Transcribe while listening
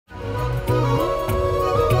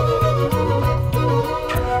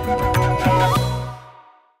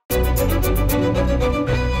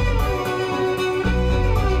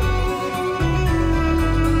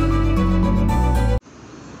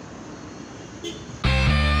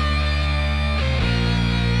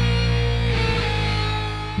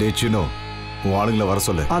டேய் சினோ, உன் ஆளுங்களை வர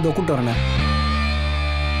சொல்லு. அதோ கூப்பிட்டு வரேண்ணே.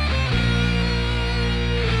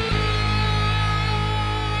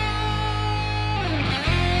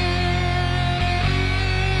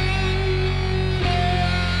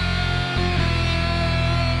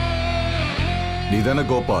 நீதானே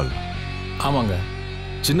கோபால்? ஆமாங்க.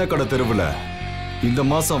 சின்ன கடை தெருவில் இந்த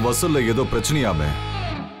மாசம் வசூல்ல ஏதோ பிரச்சனையாமே.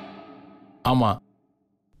 ஆமா,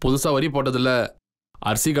 புதுசா வரி போட்டதுல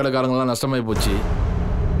அரிசி கடைக்காரங்களாம் நஷ்டமாயி போச்சு.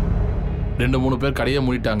 2-3 பேர் கடையை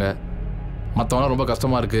மூடிட்டாங்க. மற்றவங்க ரொம்ப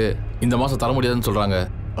கஷ்டமா இருக்கு, இந்த மாசம் தர முடியாதுன்னு சொல்றாங்க.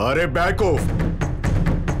 அரே பேக்கோ,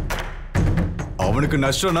 அவனுக்கு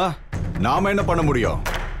நஷ்டம்னா நாம என்ன பண்ண முடியும்?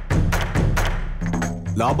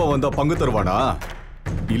 லாபம் வந்தா பங்கு தருவானா?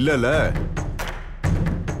 இல்லல,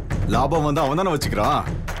 லாபம் வந்தா அவன் தானே வச்சுக்கிறான்.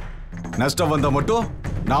 நஷ்டம் வந்தா மட்டும்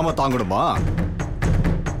நாம தாங்கணுமா?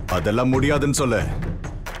 அதெல்லாம் முடியாதுன்னு சொல்ல.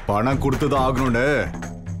 பணம் கொடுத்துதான் ஆகணும்னு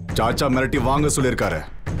சாச்சா மிரட்டி வாங்க சொல்லியிருக்காரு.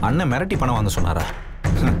 அண்ணன் மிரட்டி பணம் வாங்க சொன்னாரா?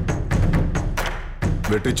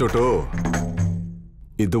 வெற்றி சோட்டு,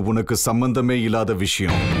 இது உனக்கு சம்பந்தமே இல்லாத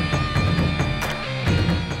விஷயம்.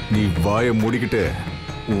 நீ வாயை மூடிக்கிட்டு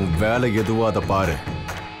உன் வேலை எதுவோ அதை பாரு.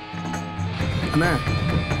 அண்ணே,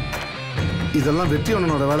 இதெல்லாம் வெற்றி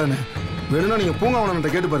அண்ணனோட வேலைண்ணே. வேணும்னா நீங்க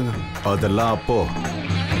பூங்காவனன்ட்ட கேட்டு பாருங்க. அதெல்லாம் அப்போ.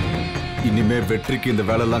 இனிமே வெற்றிக்கு இந்த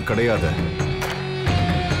வேலைலாம் கிடையாது.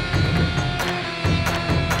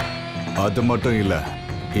 அது மட்டும் இல்ல,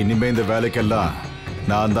 இனிமே இந்த வேலைக்கெல்லாம்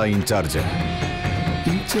நான் தான் இன்சார்ஜ்.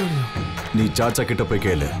 நீ சாச்சா கிட்ட போய்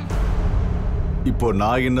கேளு. இப்போ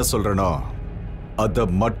நான் என்ன சொல்றேனோ அதை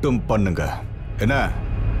மட்டும் பண்ணுங்க. என்ன?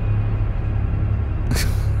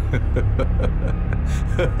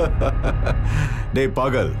 டேய்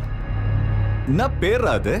பாகல், என்ன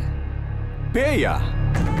பேரா அது? பேயா?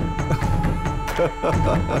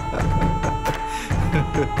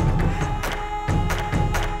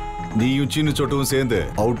 நீயும் சின்ன சோட்டும் சேர்ந்து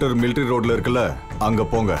அவுட்டர் மிலிட்டரி ரோட்ல இருக்குல்ல, அங்க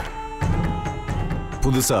போங்க.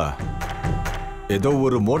 புதுசா ஏதோ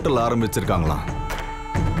ஒரு மோட்டல் ஆரம்பிச்சிருக்காங்களாம்.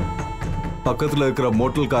 பக்கத்துல இருக்கிற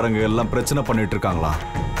மோட்டல்காரங்க எல்லாம் பிரச்சனை பண்ணிட்டு இருக்காங்களாம்.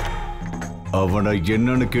 அவனை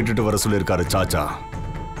என்னன்னு கேட்டுட்டு வர சொல்லியிருக்காரு சாச்சா.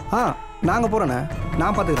 நாங்க போறோண்ணே,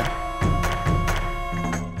 நான் பாத்துக்கிறேன்.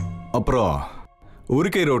 அப்புறம்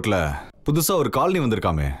உரிக்கை ரோட்ல புதுசா ஒரு காலனி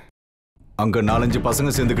வந்திருக்காமே, அங்க 4-5 பசங்க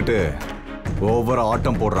சேர்ந்துக்கிட்டு ஓவரா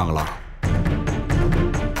ஆட்டம் போடுறாங்களாம்.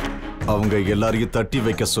 அவங்க எல்லாரையும் தட்டி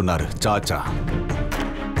வைக்க சொன்னாரு சாச்சா.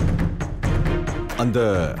 அந்த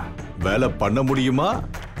வேலை பண்ண முடியுமா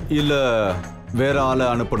இல்ல வேற ஆளை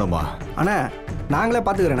அனுப்பணுமா? அண்ணா, நாங்களே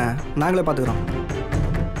பாத்துக்கிறேண்ணே, நாங்களே பாத்துக்கிறோம்.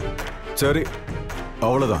 சரி,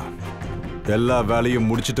 அவ்வளவுதான். எல்லா வேலையும்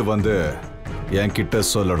முடிச்சிட்டு வந்து என்கிட்ட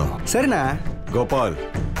சொல்லணும். சரிண்ணா. கோபால்,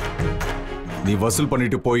 நீ வசூல்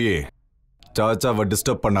பண்ணிட்டு போய் சாச்சாவை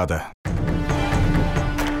டிஸ்டர்ப் பண்ணாத.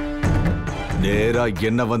 நேரா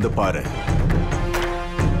என்ன வந்து பாரு.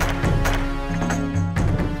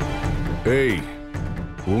 ஏய்,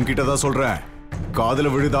 உன்கிட்ட தான் சொல்றேன்,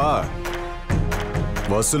 காதுல விழுதா?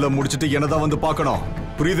 வசூல முடிச்சிட்டு என்னதான் வந்து பார்க்கணும்,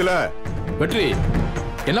 புரியுதுல? வெற்றி,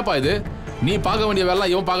 என்னப்பா இது? நீ பார்க்க வேண்டிய வேலை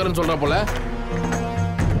இவன் பார்க்கறேன்னு சொல்ற போல.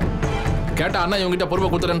 கேட்டா அண்ணா இவங்கிட்ட பொறுப்பை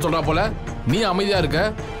கொடுத்துறேன்னு சொல்றா போல. நீ அமைதியா இருக்க,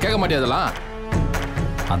 கேட்க மாட்டியாதெல்லாம்.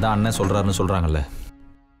 அதான் அண்ணன் சொல்றாருன்னு சொல்றாங்கல்ல.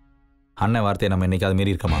 அண்ணன் வார்த்தையை நம்ம என்னைக்காவது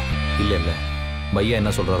மீறி இருக்கமா? இல்ல இல்ல, பையா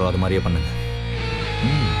என்ன சொல்றாரோ அது மாதிரியே பண்ணுங்க.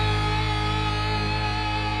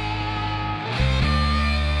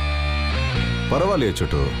 பரவாயில்லையே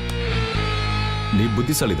சோட்டு, நீ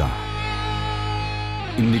புத்திசாலிதான்.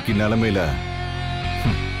 இன்னைக்கு நிலைமையில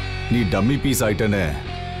நீ டம்மி பீஸ் ஆயிட்டன்னு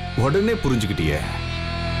உடனே புரிஞ்சுக்கிட்டியே.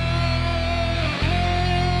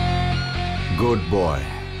 குட் பாய்.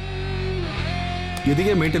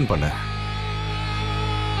 இதையே மெயின்டைன் பண்ண.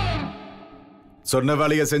 சொன்ன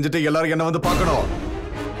வேலையை செஞ்சுட்டு எல்லாரும் என்ன வந்து பார்க்கணும்,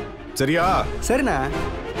 சரியா? சரிண்ணா.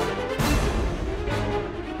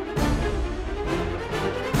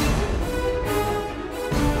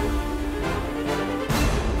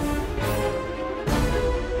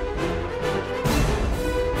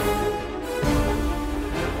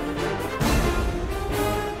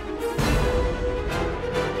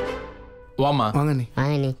 வாமா. வாங்க நீ.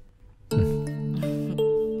 வாங்க நீ.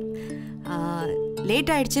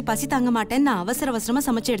 லேட் ஆயிடுச்சு, பசி தாங்க மாட்டேன்னு நான் அவசர அவசரமா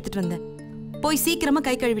சமைச்சு எடுத்துட்டு வந்தேன். போய் சீக்கிரமா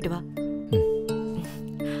கை கழுவிட்டு வா.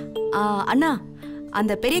 அண்ணா,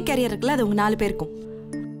 அந்த பெரிய கேரியர் இருக்குல்ல, அது உங்க 4 பேருக்கும்.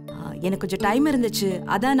 எனக்கு கொஞ்சம் டைம் இருந்துச்சு,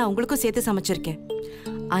 அதான் நான் உங்களுக்கும் சேர்த்து சமைச்சிருக்கேன்.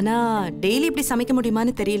 ஆனா டெய்லி இப்படி சமைக்க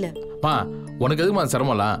முடியுமான்னு தெரியல. உனக்கு எதுக்குமா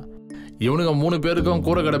சிரமம்லாம்? இவனுங்க 3 பேருக்கும்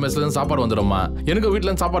கூரைக்கடை மெஸ்ல இருந்து சாப்பாடு வந்துடும்மா. எனக்கு வீட்டுல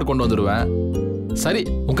இருந்து சாப்பாடு கொண்டு வந்துடுவேன். சரி,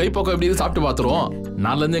 உன் கைப்போக்கம் எப்படி சாப்பிட்டு பாத்துருவோம்.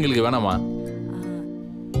 நாளில இருந்து எங்களுக்கு வேணாமா?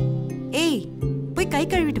 ஏய் போய் கை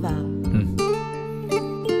கழுவிட்டு வா.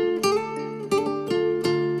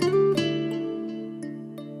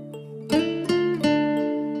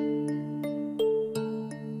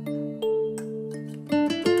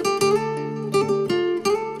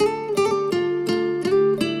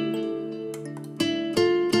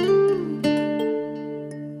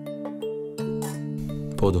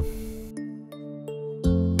 போதும்.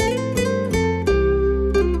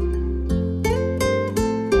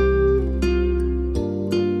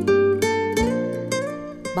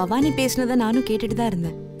 பவானி பேசினதை நானும் கேட்டுட்டு தான்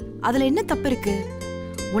இருந்தேன். அதுல என்ன தப்பு இருக்கு?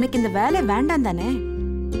 உனக்கு இந்த வேலை வேண்டாம் தானே?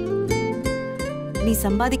 நீ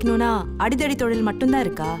சம்பாதிக்கணும்னா அடிதடி தொழில் மட்டும்தான்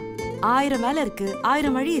இருக்கா? 1000 வேலை இருக்கு,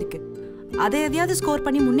 1000 வழி இருக்கு. அதை எதையாவது ஸ்கோர்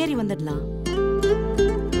பண்ணி முன்னேறி வந்துடலாம்.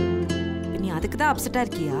 நீ அதுக்கு தான் அப்செட்டா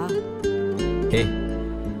இருக்கியா? ஏய்,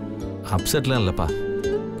 அப்செட்லாம் இல்லப்பா,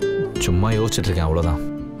 சும்மா யோசிச்சுட்டு இருக்கேன், அவ்வளோதான்.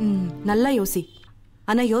 நல்லா யோசி.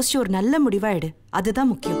 ஆனா யோசிச்சு ஒரு நல்ல முடிவா எடு,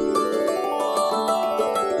 அதுதான் முக்கியம்.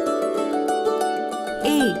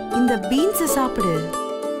 ஏய், இந்த பீன்ஸ் சாப்பிடு.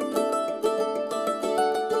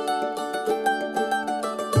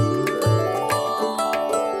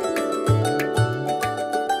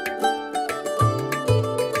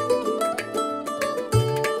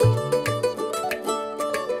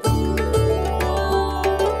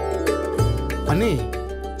 அண்ணி,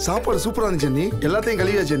 சாப்பாடு சூப்பரா இருந்துச்சு அண்ணி. எல்லாத்தையும்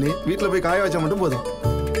கழுவியாச்சு அண்ணி. வீட்டுல போய் காய வச்சா மட்டும் போதும்.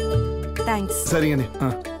 தேங்க்ஸ். சரிங்க அண்ணி.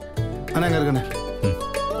 அண்ணா எங்க இருக்கண்ணே?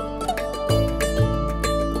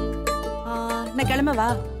 நான் கிளம்பவா?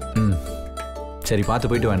 சரி, பார்த்து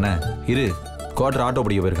போயிட்டு வா. என்ன இரு, குவார்டர் ஆட்டோ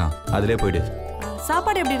பிடிக்க போயிருக்கான், அதிலே போயிடு.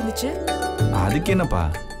 சாப்பாடு எப்படி இருந்துச்சு? அதுக்கு என்னப்பா,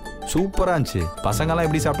 சூப்பரா இருந்துச்சு. பசங்கெல்லாம்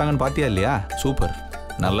எப்படி சாப்பிட்டாங்கன்னு பாத்தியா இல்லையா? சூப்பர்,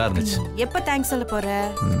 நல்லா இருந்துச்சு. எப்ப தேங்க்ஸ் சொல்ல போற?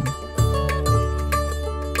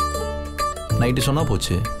 நைட்டு சொன்னா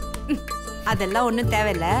போச்சு. அதெல்லாம் ஒண்ணும்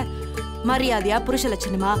தேவையில்ல. மரியாதையா புருஷ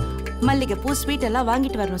லட்சணமா மல்லிகை பூ ஸ்வீட் எல்லாம்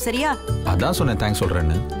வாங்கிட்டு வரணும், சரியா? அதான் சொன்னேன் தேங்க்ஸ்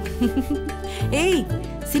சொல்றேன்னு. ஏய்,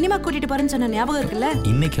 சினிமா கூட்டிட்டு போறேன்னு சொன்ன ஞாபகம் இருக்குல்ல?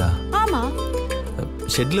 இன்னைக்கா? ஆமா.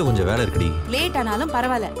 ஷெட்ல கொஞ்சம் வேலை இருக்குடி. லேட் ஆனாலும்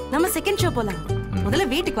பரவாயில்ல, நம்ம செகண்ட் ஷோ போலாம். முதல்ல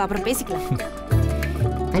வீட்டுக்கு வா, அப்புறம் பேசிக்கலாம்.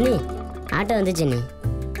 அண்ணி, ஆட்டோ வந்துச்சு அண்ணி.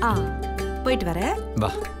 போயிட்டு வர.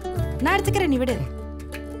 வா, நான் எடுத்துக்கிறேன், நீ விடு.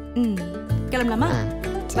 கிளம்பலாமா?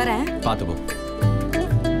 வரேன். பாத்து போ.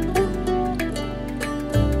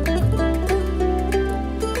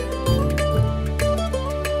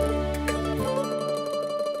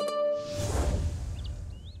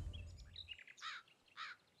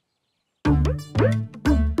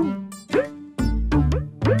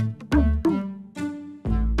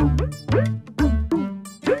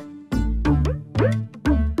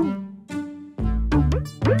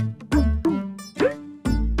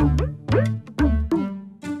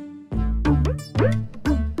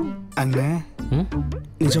 அண்ணே,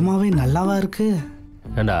 நிஜமாவே நல்லாவா இருக்கு?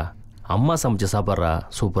 ஏண்டா, அம்மா சமைச்ச சாப்பாடுறா,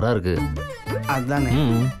 சூப்பரா இருக்கு. அதானே,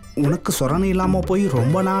 உனக்கு சொரணை இல்லாம போய்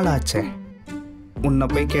ரொம்ப நாள் ஆச்சே. உன்னை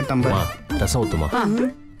போய் கேட்டேன். ரசம் ஊத்துமா?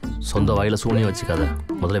 சொந்த வாயில சூனியம் வச்சுக்காத,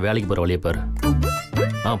 முதல்ல வேலைக்கு போற வழியை பாரு.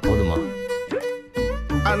 போதுமா?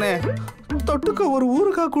 அண்ணே, தொட்டுக்க ஒரு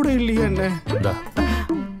ஊறுகாய் கூட இல்லையா அண்ணே? இந்தா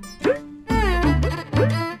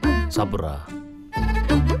சாப்பிட்றா.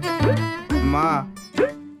 அம்மா,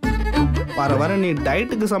 வர வர நீ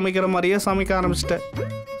டயட்டுக்கு சமைக்கிற மாதிரியே சமைக்க ஆரம்பிச்சிட்ட.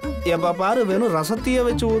 எப்ப பாரு வெறும் ரசத்தையே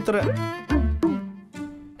வச்சு ஊத்துற.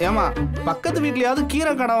 ஏமா, பக்கத்து வீட்லயாவது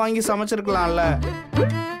கீரை கடை வாங்கி சமைச்சிருக்கலாம்ல.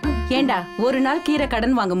 ஏண்டா, ஒரு நாள் கீரை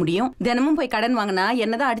கடன் வாங்க முடியும்? தினமும் போய் கடன் வாங்கினா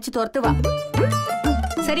என்னதான் அடிச்சு துரத்துவா.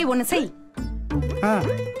 சரி, ஒண்ணு செய்.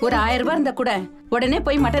 ஒரு 1000 ரூபாய் இருந்தா கூட உடனே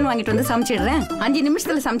போய் மட்டன் வாங்கிட்டு வந்து சமைச்சிடுறேன். 5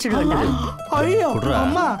 நிமிஷத்துல சமைச்சிடுவேன்டா. ஐயோ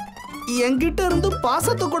அம்மா, என்கிட்ட இருந்து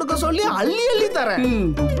பாசத்தை கொடுக்க சொல்லி அள்ளி அள்ளி தரேன்.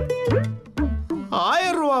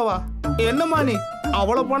 1000 ரூபாவா? என்னம்மா நீ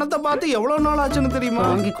அவ்வளவு பணத்தை பார்த்து எவ்வளவு நாள் ஆச்சுன்னு தெரியுமா?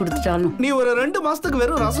 வாங்கி கொடுத்துட்டாலும் நீ ஒரு 2 மாசத்துக்கு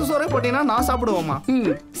வெறும் ரசம் சோறே போட்டீங்கன்னா நான் சாப்பிடுவோமா?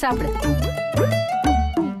 சாப்பிடு.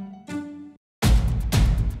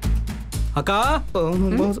 அக்கா,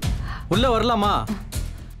 உள்ள வரலாமா?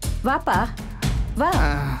 வாப்பா வா.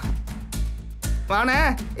 வானே,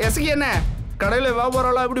 எசகி என்ன கடையில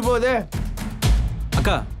வியாபாரம் எப்படி போகுது?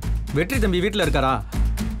 அக்கா, வெற்றி தம்பி வீட்டுல இருக்காரா?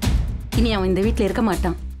 இனி அவன் இந்த வீட்டுல இருக்க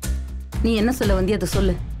மாட்டான். நீ என்ன சொல்ல வந்தி அதை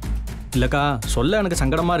சொல்லு. இல்லக்கா, சொல்ல எனக்கு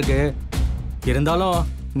சங்கடமா இருக்கு. இருந்தாலும்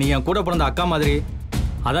நீ என் கூட பிறந்த அக்கா மாதிரி,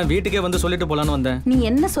 அதான் வீட்டுக்கே வந்து சொல்லிட்டு போலான்னு வந்தேன். நீ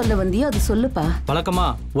என்ன சொல்ல வந்தியோ அது சொல்லுப்பா. வழக்கமா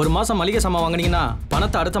ஒரு மாசம் மளிகை சாமான் வாங்கினீங்கன்னா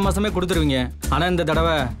பணத்தை அடுத்த மாசமே கொடுத்துருவீங்க. ஆனா இந்த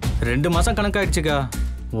தடவை 2 மாசம் கணக்காயிடுச்சுக்கா.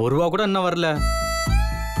 1 ரூபா கூட இன்னும் வரல.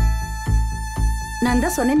 நான்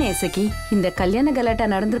தான் சொன்னேனே இசக்கி, இந்த கல்யாண கலாட்டா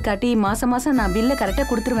நடந்துருக்காட்டி மாசம் மாசம் நான் பில்ல கரெக்டா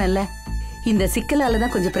கொடுத்துருவேன்ல. இந்த சிக்கலால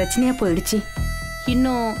தான் கொஞ்சம் பிரச்சனையா போயிடுச்சு.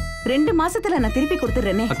 இன்னும் 2 மாசத்துல நான் திருப்பி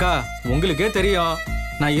கொடுத்துறேனே. அக்கா, உங்களுக்கே தெரியும்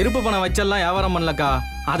நான் இருப்பு பணம் வச்செல்லாம் வியாபாரம் பண்ணலக்கா.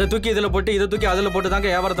 அதை தூக்கி இதில் போட்டு இதை தூக்கி அதில் போட்டு தாங்க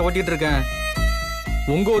வியாபாரத்தை ஓட்டிட்டு இருக்கேன்.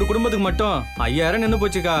 உங்க ஒரு குடும்பத்துக்கு மட்டும் 5000 நின்று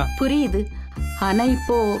போச்சுக்கா. புரியுது. ஆனா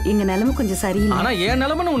இப்போ எங்க நிலைமை கொஞ்சம் சரியில்லை. ஆனா என்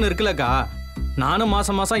நிலைமைன்னு ஒண்ணு இருக்குல்லக்கா. நானும்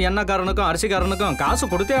மாசம் மாசம் எண்ணெய்க்காரனுக்கும் அரிசிக்காரனுக்கும் காசு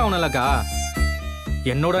கொடுத்தே ஆகணும்லக்கா.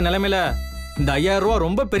 என்னோட நிலைமையில இந்த 5000 ரூபா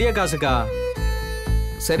ரொம்ப பெரிய காசுக்கா.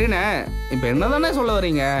 சரிண்ணே, இப்போ என்னதானே சொல்ல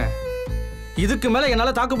வரீங்க? இதுக்கு மேல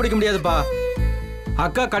என்னால தாக்கு பிடிக்க முடியாதுப்பா.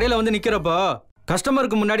 அக்கா கடையில வந்து நிக்கிறப்போ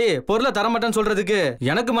கஸ்டமருக்கு முன்னாடி பொருளை தரமாட்டேன்னு சொல்றதுக்கு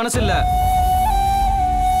எனக்கு மனசு இல்ல.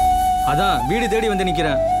 அதான் வீடு தேடி வந்து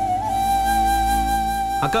நிக்கிறேன்.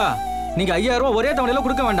 அக்கா, நீங்க 5000 ரூபாய் ஒரே தவணையில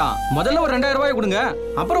கொடுக்க வேண்டாம். முதல்ல ஒரு 2000 ரூபாய் கொடுங்க,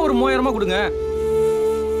 அப்புறம் ஒரு 3000 ரூபாய் கொடுங்க.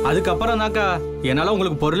 அதுக்கப்புறம் தான்க்கா என்னால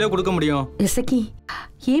உங்களுக்கு பொருளே கொடுக்க முடியும். இசக்கி,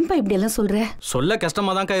 ஏன்பா இப்படி எல்லாம் சொல்ற? சொல்ல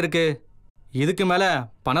கஷ்டமா தான்க்கா இருக்கு. இதுக்கு மேல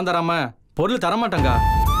பணம் தராம பொருள் தரமாட்டேங்கா.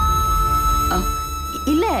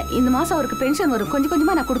 இல்ல, இந்த மாசம் அவருக்கு பென்ஷன் வரும், கொஞ்சம்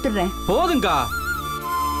கொஞ்சமா நான் கொடுத்துடுறேன். போதுங்கா,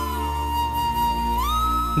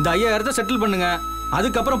 இந்த 5000 செட்டில் பண்ணுங்க.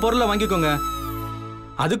 அதுக்கப்புறம் பொருளை வாங்கிக்கோங்க.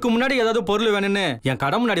 அதுக்கு முன்னாடி ஏதாவது பொருள் வேணும்னு என்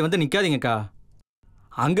கடை முன்னாடி வந்து நிக்காதீங்கக்கா.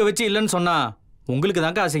 அங்க வச்சு இல்லைன்னு சொன்னா உங்களுக்கு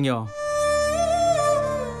தான்க்கா அசிங்கம்.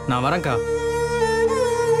 நான் வரேன்க்கா.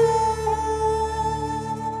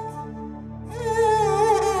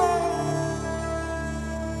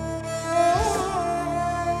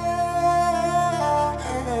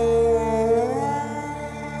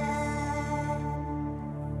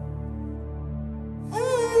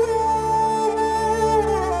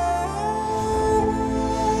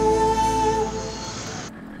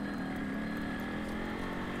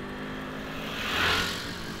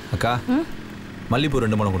 அக்கா, மல்லிப்பூ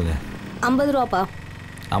 2 முழம் கொடுங்க. 50 ரூபாப்பா.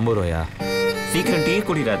 50 ரூபாயா? சீக்கிரம் டீ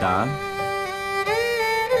குடிடாதா.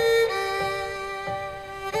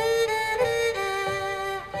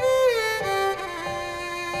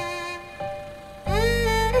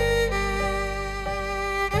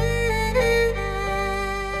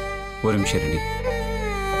 ஒரு நிமிஷம் ரெடி.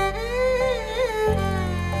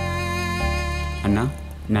 அண்ணா,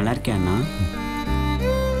 நல்லா இருக்கேன் அண்ணா.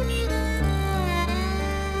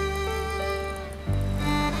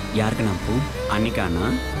 யாருக்குண்ணா பூ? அன்னிக்காண்ணா?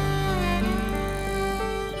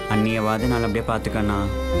 அன்னியவாது நான் அப்படியே பார்த்துக்கண்ணா.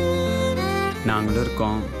 நாங்களும்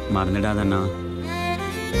இருக்கோம், மறந்துடாதண்ணா.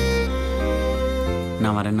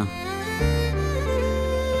 நான் வரேண்ணா.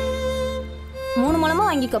 3 முழமா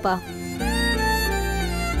வாங்கிக்கப்பா.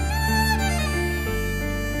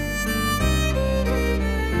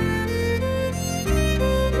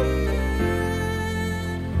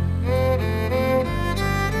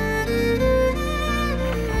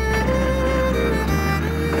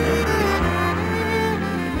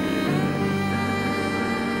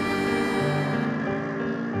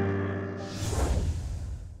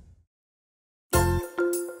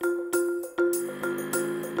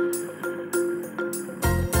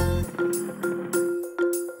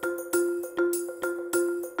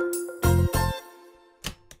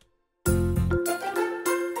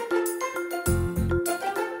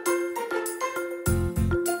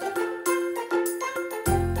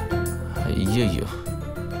 ஐயோ,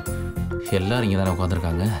 எல்லாரும் இங்கே தானே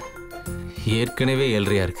உட்காந்துருக்காங்க. ஏற்கனவே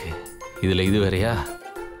 7:30 இருக்கு. இதில் இது வேறையா?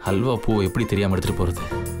 அல்வா பூ எப்படி தெரியாமல் எடுத்துகிட்டு போகிறது?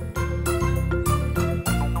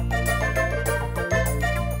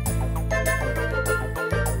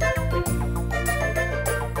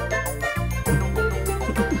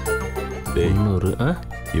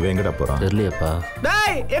 இவன் எங்கடா போறான்? தெரியலையாப்பா.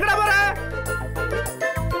 டேய், எங்கடா போற?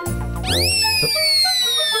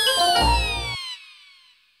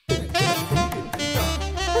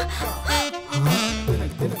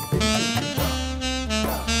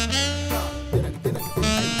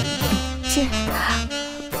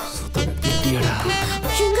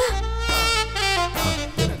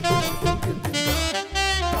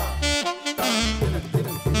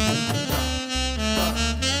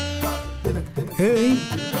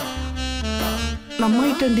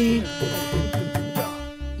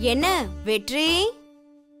 என்ன வெற்றி?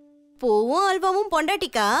 பூவும் அல்வாவும்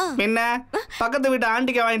பொண்டாட்டிக்கா? என்ன பக்கத்து வீட்டு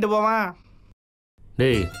ஆண்டிக்கா வாங்கிட்டு போவான்.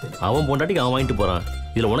 டேய், அவன் பொண்டாட்டிக்கு அவன் வாங்கிட்டு போறான்.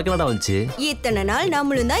 இதுல உனக்கு என்னடா வந்துச்சு? இத்தனை நாள்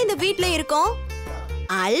நம்மளும் தான் இந்த வீட்ல இருக்கோம்.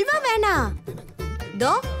 அல்வா வேணா,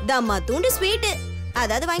 தோ தம்மா தூண்டு ஸ்வீட்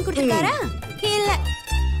அதாவது வாங்கி கொடுத்துருக்காரா? இல்ல.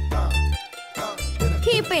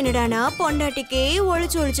 இப்ப என்னடானா பொண்டாட்டிக்கு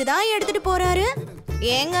ஒளிச்சு ஒளிச்சுதான் எடுத்துட்டு போறாரு.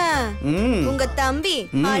 ஏங்க, உங்க தம்பி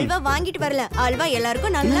அல்வா வாங்கிட்டு வரல, அல்வா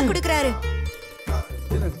எல்லாருக்கும் நல்லா கொடுக்கறாரு.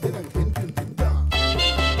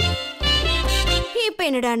 இப்ப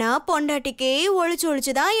என்னடானா பொண்டாட்டிக்கு ஒளிச்சு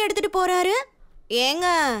ஒளிச்சுதான் எடுத்துட்டு போறாரு. ஏங்க,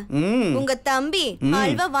 உங்க தம்பி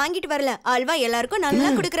அல்வா வாங்கிட்டு வரல, அல்வா எல்லாருக்கும்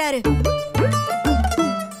நல்லா கொடுக்கறாரு.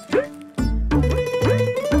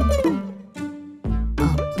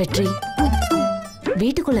 வெற்றி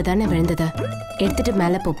வீட்டுக்குள்ள தானே விழுந்தத, எடுத்துட்டு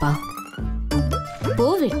மேல போப்பா. போ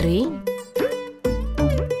வெற்றி.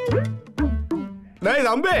 டேய்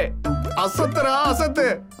தம்பி, அசத்துறா அசத்து.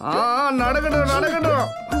 நடக்கணும் நடக்கணும்.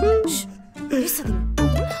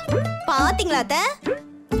 பாத்தீங்களா அத்த,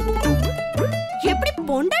 எப்படி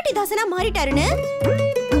பொண்டாட்டி தாசனா மாறிட்டாருன்னு?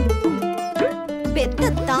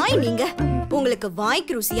 பெத்த தாய் நீங்க. உங்களுக்கு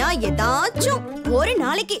வாய்க்கு ருசியா ஏதாச்சும் ஒரு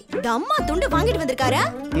நாளைக்கு தம்மா துண்டு வாங்கிட்டு வந்திருக்காரா?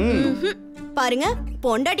 பாருங்க,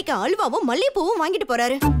 பொண்டாட்டிக்கு அல்வாவும் மல்லிப்பூவும் வாங்கிட்டு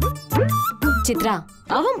போறாரு. சித்ரா,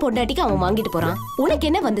 அவன் பொண்டாட்டிக்கு அவன் வாங்கிட்டு போறான், உனக்கு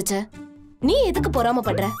என்ன வந்துச்சு? நீ எதுக்கு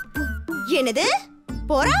பொறாமப்படுற? என்னது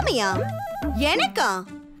பொறாமையா? எனக்கா?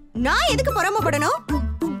 நான் எதுக்கு பொறாமப்படணும்?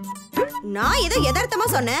 நான் ஏதோ யதார்த்தமா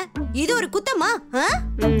சொன்னேன், இது ஒரு குத்தமா?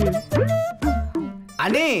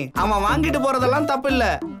 அண்ணே, அவன் வாங்கிட்டு போறதெல்லாம் தப்பு இல்ல,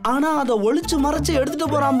 ஆனா அதை ஒளிச்சு மறைச்சு எடுத்துட்டு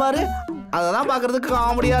போறான் பாரு, அததான் பாக்குறதுக்கு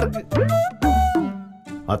காமெடியா இருக்கு.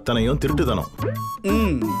 அத்தனையும் திருட்டுத்தனம்.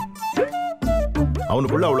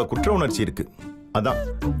 அவனுக்குள்ள அவ்வளவு குற்ற உணர்ச்சி இருக்கு. அதான்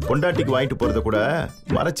பொண்டாட்டிக்கு வாங்கிட்டு போறத கூட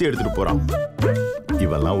மறைச்சு எடுத்துட்டு போறான்.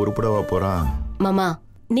 இவெல்லாம் உருப்படவா போறான்? மாமா,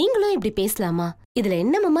 நீங்களும் இப்படி பேசலாமா? இதுல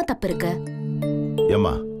என்ன மாமா தப்பு இருக்கு?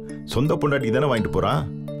 ஏம்மா, சொந்த பொண்டாட்டிக்கு தானே வாங்கிட்டு போறான்,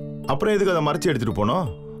 அப்புறம் எதுக்கு அதை மறைச்சு எடுத்துட்டு போனோம்?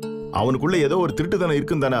 அவனுக்குள்ள ஏதோ ஒரு திருட்டுத்தனம்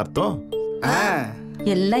இருக்குன்னு தானே அர்த்தம்.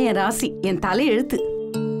 எல்லாம் என் ராசி, என் தலை எழுத்து.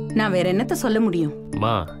 நான் வேற என்னத்த சொல்ல முடியும்?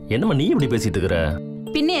 மா, என்னம்மா நீ இப்படி பேசிட்டு இருக்கிற?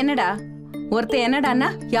 பின்ன என்னடா, ஒருத்த என்னடான்னா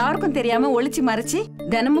யாருக்கும் தெரியாம ஒளிச்சு மறைச்சு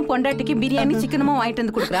தினமும் பொண்டாட்டிக்கு பிரியாணி சிக்கனுமா வாங்கிட்டு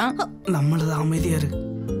வந்து கொடுக்குறான். நம்மளது அமைதியா இருக்கு.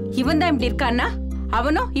 இவன் தான் இப்படி இருக்கான்னா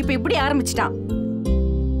அவனும் இப்ப இப்படி ஆரம்பிச்சிட்டான்.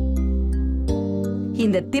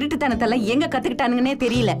 இந்த திருட்டுத்தனத்தெல்லாம் எங்க கத்துக்கிட்டானுங்கன்னே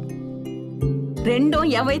தெரியல.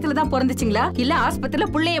 ரெண்டும் என் வயத்துல தான் பிறந்துச்சுங்களா இல்ல ஆஸ்பத்திரியில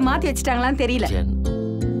புள்ளைய மாத்தி வச்சுட்டாங்களான்னு தெரியல.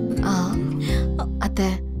 அத்தை,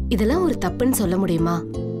 இதெல்லாம் ஒரு தப்புன்னு சொல்ல முடியுமா?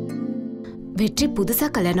 வெற்றி புதுசா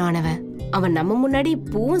கல்யாணம் ஆனவன், அவன் நம்ம முன்னாடி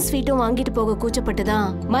பூவும் ஸ்வீட்டும் வாங்கிட்டு போக கூச்சப்பட்டுதான்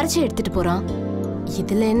மறைச்சு எடுத்துட்டு போறான்.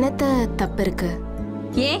 இதுல என்னத்த தப்பு இருக்கு?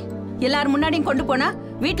 ஏன் எல்லாரும் முன்னாடியும் கொண்டு போனா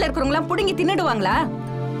வீட்டுல இருக்கிறவங்க புடுங்கி தின்னுடுவாங்களா?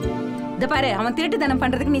 இத பாரு, அவன் திருட்டுத்தனம்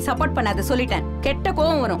பண்றதுக்கு நீ சப்போர்ட் பண்ணாத, சொல்லிட்டேன். கெட்ட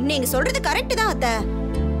கோவம் வரும். நீங்க சொல்றது கரெக்ட் தான் அத்தை.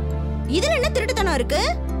 இதுல என்ன திருட்டுத்தனம் இருக்கு?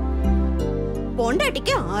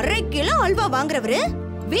 பொண்டாட்டிக்கு 1/2 கிலோ அல்வா வாங்குறவரு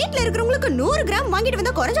வீட்டுல இருக்கிறவங்களுக்கு 100 கிராம் வாங்கிட்டு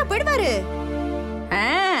வந்தா குறைஞ்சா போயிடுவாரு.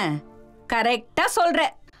 கரெக்டா சொல்ற.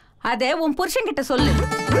 அதே உன் புருஷன் கிட்ட சொல்லு.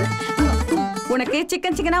 உனக்கு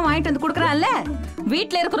சிக்கனா வாங்கிட்டு வந்து குடுக்கறான்ல,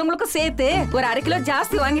 வீட்டுல இருக்கிறவங்களுக்கும் சேர்த்து ஒரு 1/2 கிலோ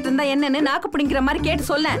ஜாஸ்தி வாங்கிட்டு இருந்தா என்னன்னு நாக்கு பிடிங்கிற மாதிரி கேட்டு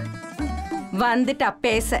சொல்ல. வந்துட்டா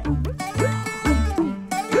பேச.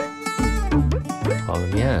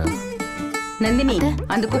 நந்தினி,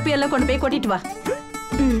 அந்த குப்பியெல்லாம் கொண்டு போய் கொட்டிட்டு வா.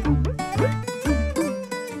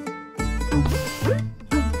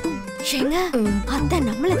 அத்தை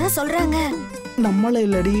நம்மளதான் சொல்றாங்க. நம்மள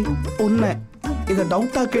இல்லடி, உன்னை. இத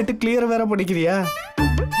டவுட்டா கேட்டு கிளியர் வேற பண்ணிக்கிறியா?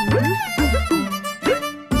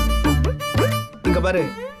 இங்க பாரு,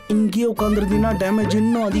 இங்கேயே உட்காந்துருந்தீங்கன்னா டேமேஜ்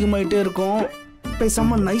இன்னும் அதிகமாயிட்டே இருக்கும்.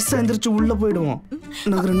 பேசாம நைஸா எந்திரிச்சு உள்ள போயிடுவோம்.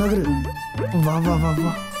 நகரு நகரு, வா வா வா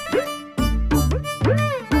வா.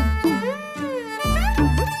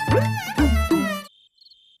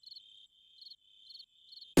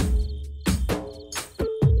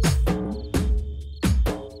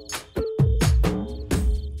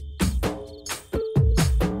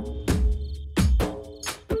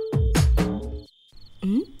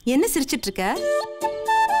 என்ன சிரிச்சிட்டு இருக்க?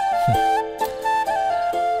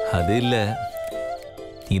 அது இல்ல,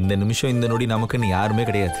 இந்த நிமிஷம் இந்த நொடி நமக்குன்னு யாருமே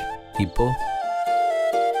கிடையாது. இப்போ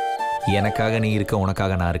எனக்காக நீ இருக்க,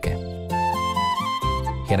 உனக்காக நான் இருக்கேன்.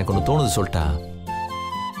 எனக்கு ஒன்று தோணுது, சொல்லிட்டா?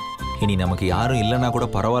 இனி நமக்கு யாரும் இல்லைன்னா கூட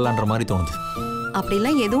பரவாயில்லன்ற மாதிரி தோணுது.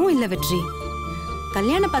 அப்படிலாம் எதுவும் இல்லை வெற்றி.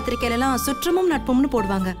 கல்யாண பத்திரிக்கையிலாம் சுற்றமும் நட்பும்னு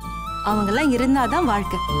போடுவாங்க. அவங்கெல்லாம் இருந்தாதான்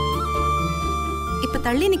வாழ்க்கை. இப்ப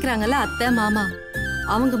தள்ளி நிக்கிறாங்கல்ல அத்தை மாமா,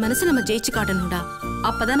 அவங்க மனசு நம்ம ஜெயிச்சு காட்டணும்டா.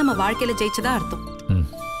 அப்பதான் நம்ம வாழ்க்கையில ஜெயிச்சதா அர்த்தம்.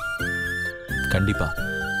 கண்டிப்பா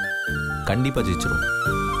கண்டிப்பா ஜெயிச்சிரும்.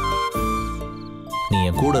 நீ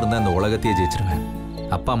என் கூட இருந்தா அந்த உலகத்தையே ஜெயிச்சிருவேன்.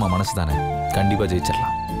 அப்பா அம்மா மனசு தானே, கண்டிப்பா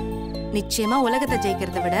ஜெயிச்சிடலாம். நிச்சயமா உலகத்தை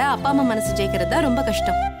ஜெயிக்கிறத விட அப்பா அம்மா மனசு ஜெயிக்கிறது தான் ரொம்ப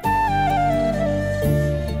கஷ்டம்.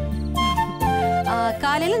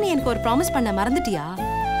 காலையில நீ எனக்கு ஒரு ப்ராமிஸ் பண்ண மறந்துட்டியா?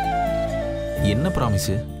 என்ன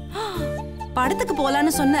ப்ராமிஸ்? படத்துக்கு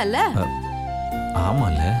போலான்னு சொன்னல.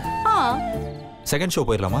 ஆமால. செகண்ட் ஷோ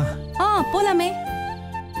போயிடலாமா? போலாமே.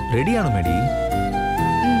 ரெடி ஆனுமேடி?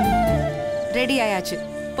 ரெடி ஆயாச்சு,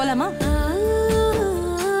 போலாமா?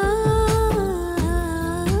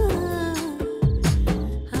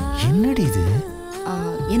 என்னடி இது?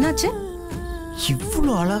 என்னாச்சு?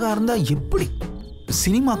 இவ்வளவு அழகா இருந்தா எப்படி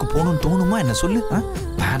சினிமாக்கு போகணும்னு தோணுமா? என்ன சொல்லு.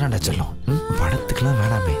 வேணாண்டா செல்லம், படத்துக்குலாம்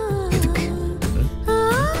வேணாமே.